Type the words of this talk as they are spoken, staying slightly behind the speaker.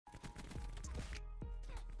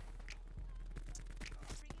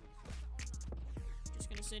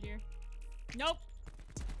sit here. Nope.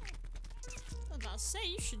 I was about to say,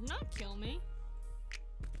 you should not kill me.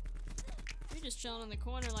 You're just chilling in the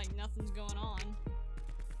corner like nothing's going on.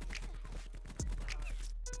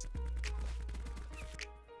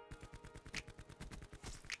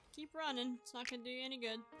 Keep running. It's not gonna do you any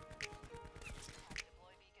good.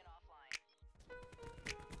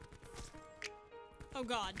 Oh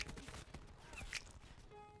god.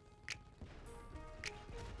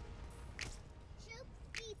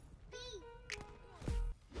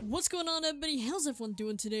 What's going on, everybody? How's everyone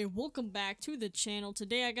doing today? Welcome back to the channel.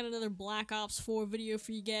 Today I got another Black Ops 4 video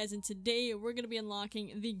for you guys, and today we're going to be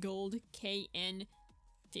unlocking the gold KN-57.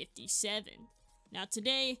 Now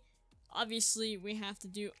today, obviously, we have to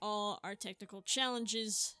do all our technical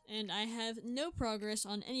challenges, and I have no progress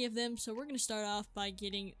on any of them, so we're going to start off by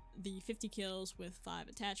getting the 50 kills with 5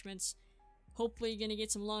 attachments. Hopefully going to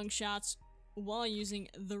get some long shots while using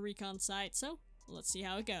the recon sight, so let's see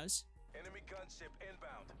how it goes. Enemy gunship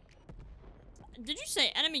inbound. Did you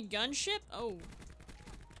say enemy gunship? Oh.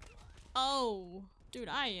 Oh. Dude,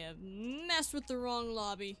 I have messed with the wrong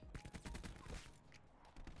lobby.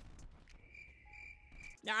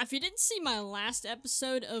 Now, if you didn't see my last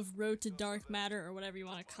episode of Road to Dark Matter, or whatever you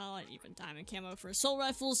want to call it, even diamond camo for assault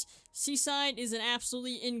rifles, Seaside is an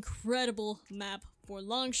absolutely incredible map for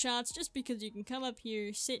long shots, just because you can come up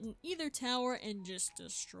here, sit in either tower, and just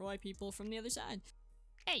destroy people from the other side.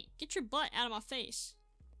 Hey, get your butt out of my face.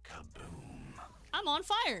 Kaboom. I'm on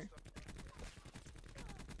fire.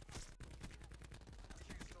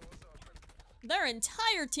 Their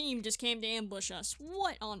entire team just came to ambush us.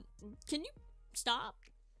 What on... Can you stop?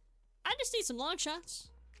 I just need some long shots.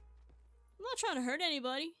 I'm not trying to hurt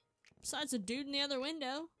anybody. Besides the dude in the other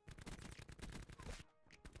window.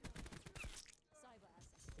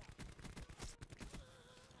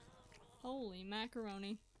 Holy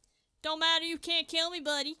macaroni. Don't matter, you can't kill me,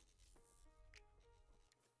 buddy.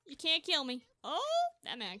 You can't kill me. Oh,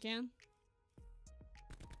 that man can.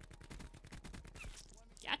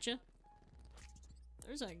 Gotcha.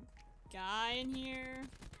 There's a guy in here.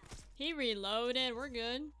 He reloaded. We're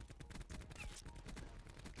good.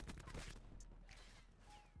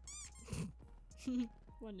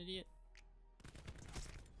 What an idiot.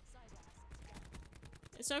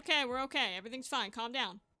 It's okay. We're okay. Everything's fine. Calm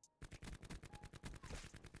down.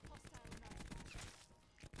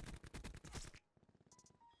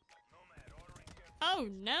 Oh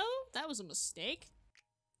no, that was a mistake.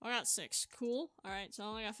 I got 6. Cool. Alright, so I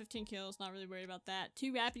only got 15 kills. Not really worried about that.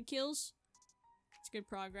 2 rapid kills. It's good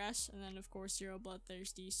progress. And then, of course, 0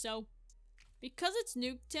 bloodthirsty. So, because it's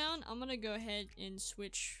Nuketown, I'm gonna go ahead and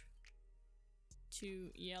switch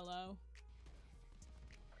to yellow.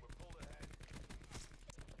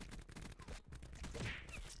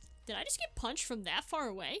 Did I just get punched from that far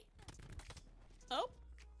away? Oh.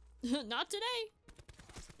 Not today.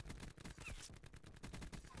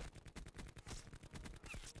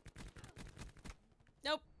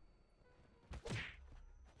 Nope.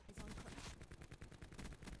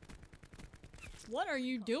 What are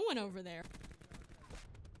you doing over there?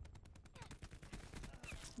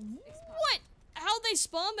 What? How'd they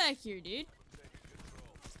spawn back here, dude?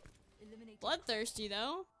 Bloodthirsty,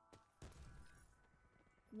 though.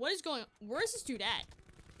 What is going on? Where's this dude at?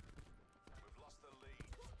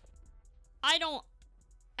 I don't...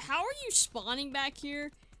 How are you spawning back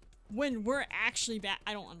here when we're actually back?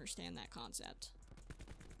 I don't understand that concept.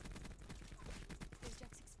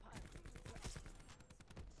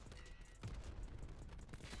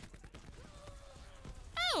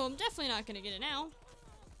 Oh, I'm definitely not gonna get it now.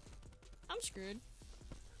 I'm screwed.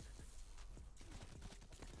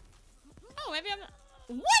 Oh, maybe I'm not.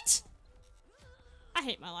 What? I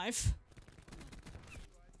hate my life.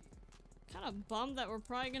 Kind of bummed that we're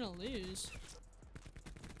probably gonna lose.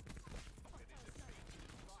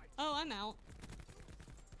 Oh, I'm out.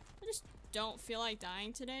 I just don't feel like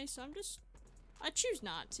dying today, so I choose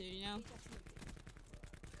not to, you know?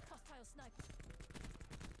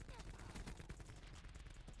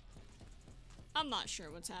 I'm not sure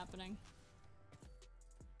what's happening.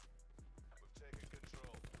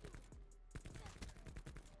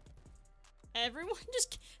 Everyone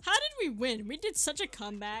just... How did we win? We did such a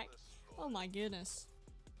comeback. Oh my goodness.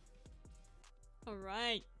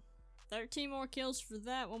 Alright. 13 more kills for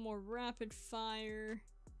that. 1 more rapid fire.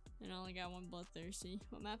 And I only got 1 bloodthirsty.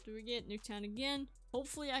 What map do we get? Nuketown again.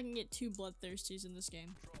 Hopefully I can get 2 bloodthirsties in this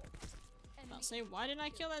game. I'll say, why didn't I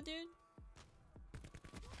kill that dude?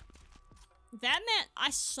 That meant I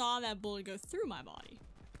saw that bullet go through my body.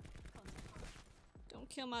 Don't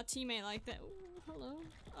kill my teammate like that. Ooh, hello.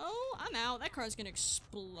 Oh, I'm out. That car's gonna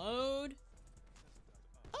explode.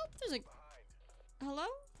 Oh, there's a... Hello?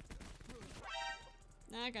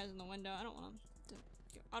 Nah, that guy's in the window. I don't want him to go.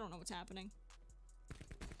 I don't know what's happening.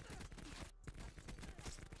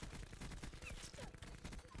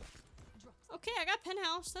 Okay, I got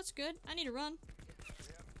penthouse. That's good. I need to run.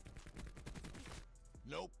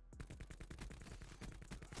 Nope.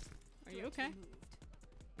 Are you okay?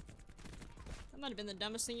 That might have been the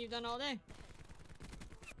dumbest thing you've done all day.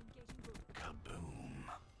 Kaboom.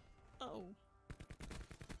 Oh.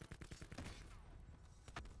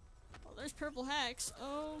 Oh, there's purple hex.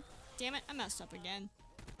 Oh, damn it. I messed up again.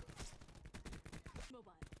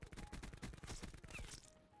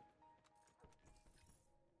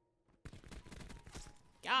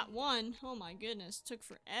 Got one. Oh my goodness. Took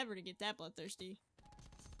forever to get that bloodthirsty.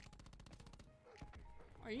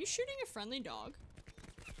 Are you shooting a friendly dog?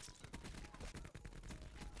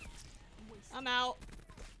 I'm out.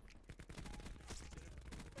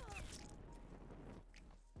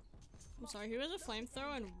 I'm sorry, who has a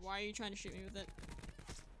flamethrower and why are you trying to shoot me with it?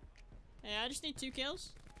 Hey, I just need 2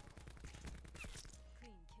 kills.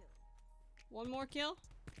 One more kill.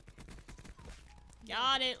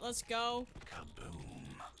 Got it, let's go. Kaboom.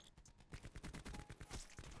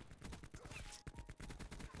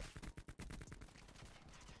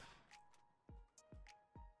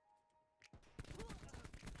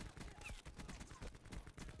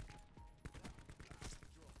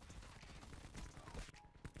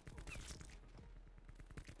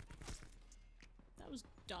 That was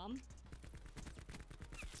dumb.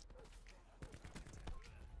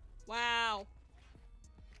 Wow.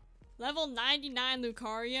 Level 99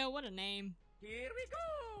 Lucario, what a name. Here we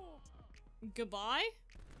go! Goodbye?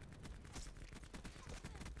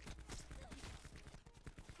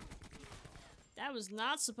 That was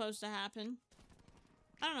not supposed to happen.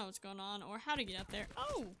 I don't know what's going on or how to get up there.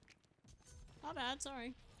 Oh! My bad,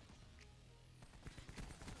 sorry.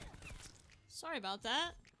 Sorry about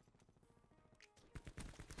that.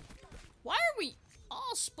 Why are we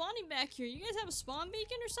all spawning back here? You guys have a spawn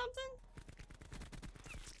beacon or something?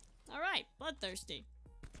 Alright, bloodthirsty.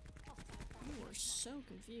 You are so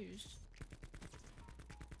confused.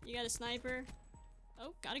 You got a sniper?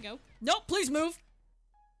 Oh, gotta go. Nope, please move!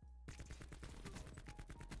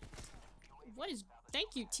 What is...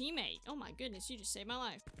 Thank you, teammate. Oh my goodness, you just saved my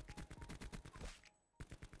life.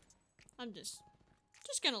 I'm just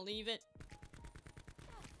gonna leave it.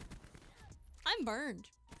 I'm burned.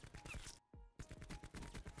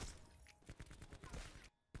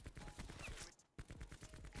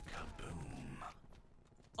 Kaboom.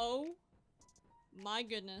 Oh my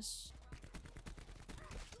goodness.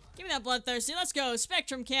 Give me that bloodthirsty. Let's go.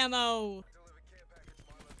 Spectrum camo.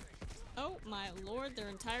 Oh my lord, their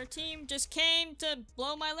entire team just came to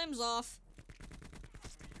blow my limbs off.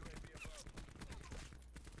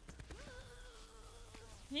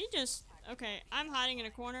 He just... Okay, I'm hiding in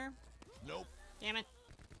a corner. Nope. Damn it.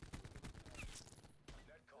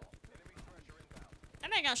 That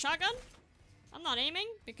man got a shotgun? I'm not aiming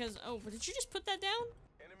because... Oh, but did you just put that down?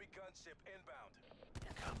 Enemy gunship inbound.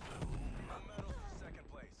 Kaboom. Medal for second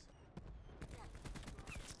place.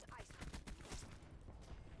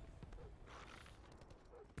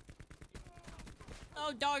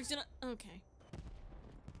 Oh, dog's gonna... Okay.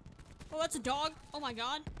 Oh, that's a dog? Oh my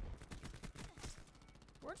god.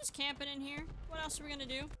 We're just camping in here. What else are we gonna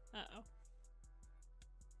do? Uh-oh.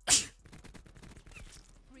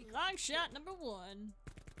 Long shot number 1.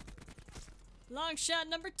 Long shot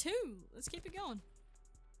number 2. Let's keep it going.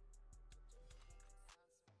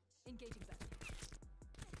 Engaging back.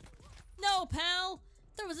 No, pal!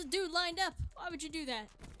 There was a dude lined up. Why would you do that?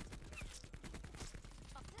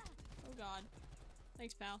 Oh god.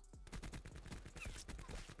 Thanks, pal.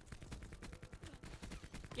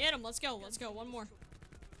 Get him. Let's go. Let's go. One more.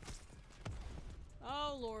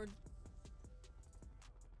 Oh, lord.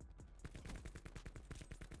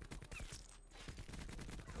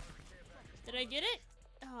 Did I get it?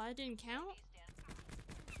 Oh, I didn't count.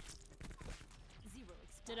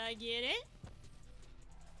 Did I get it?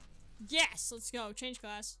 Yes! Let's go. Change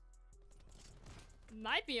class.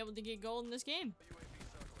 Might be able to get gold in this game.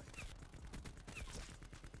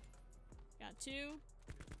 Got 2.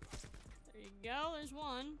 There you go. There's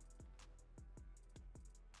 1.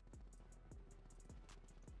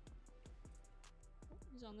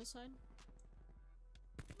 He's on this side.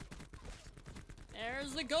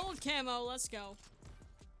 There's the gold camo. Let's go.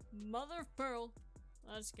 Mother of pearl.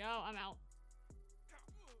 Let's go. I'm out.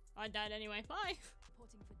 I died anyway. Bye.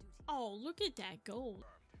 Oh, look at that gold.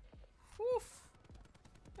 Whew.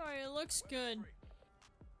 Oh, it looks good.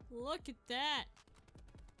 Look at that.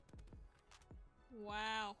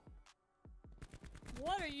 Wow.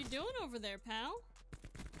 What are you doing over there, pal?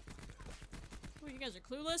 Oh, you guys are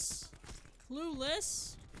clueless.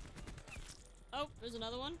 Clueless. Oh, there's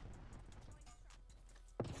another one.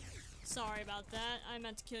 Sorry about that. I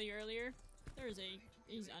meant to kill you earlier. There's a...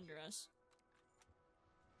 He's under us.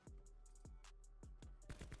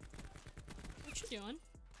 What you doing?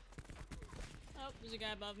 Oh, there's a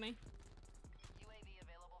guy above me. UAV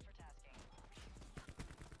available for tasking.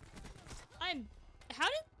 How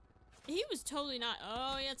did... He was totally not...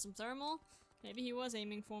 Oh, he had some thermal. Maybe he was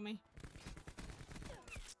aiming for me.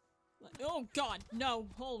 Oh, God. No.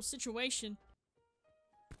 Whole situation.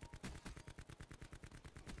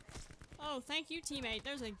 Oh, thank you, teammate.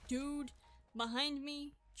 There's a dude behind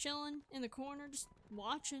me, chilling in the corner, just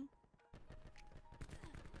watching.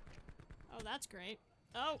 Oh, that's great.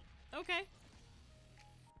 Oh, okay.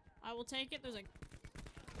 I will take it. There's a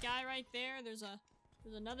guy right there. There's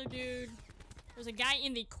another dude. There's a guy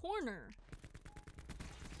in the corner.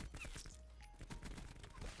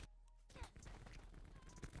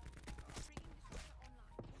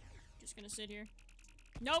 Just gonna sit here.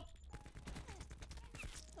 Nope. I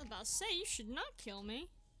was about to say, you should not kill me.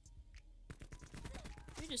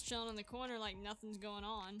 You're just chilling in the corner like nothing's going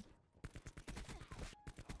on.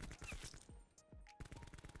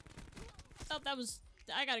 Oh, that was...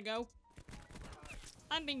 I gotta go.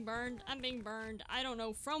 I'm being burned. I'm being burned. I don't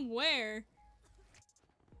know from where.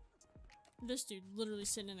 This dude literally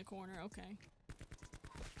sitting in the corner. Okay.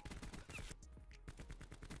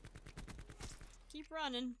 Keep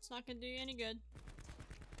running. It's not gonna do you any good.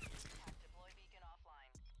 Deploy beacon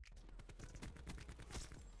offline.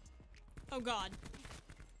 Oh god.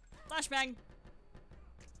 Flashbang.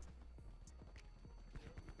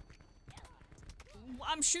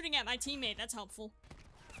 I'm shooting at my teammate. That's helpful.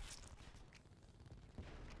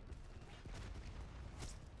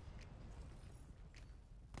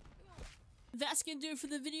 That's gonna do it for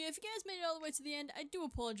the video. If you guys made it all the way to the end, I do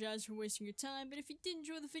apologize for wasting your time, but if you did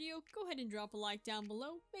enjoy the video, go ahead and drop a like down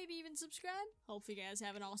below, maybe even subscribe. Hopefully you guys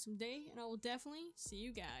have an awesome day, and I will definitely see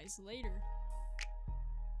you guys later.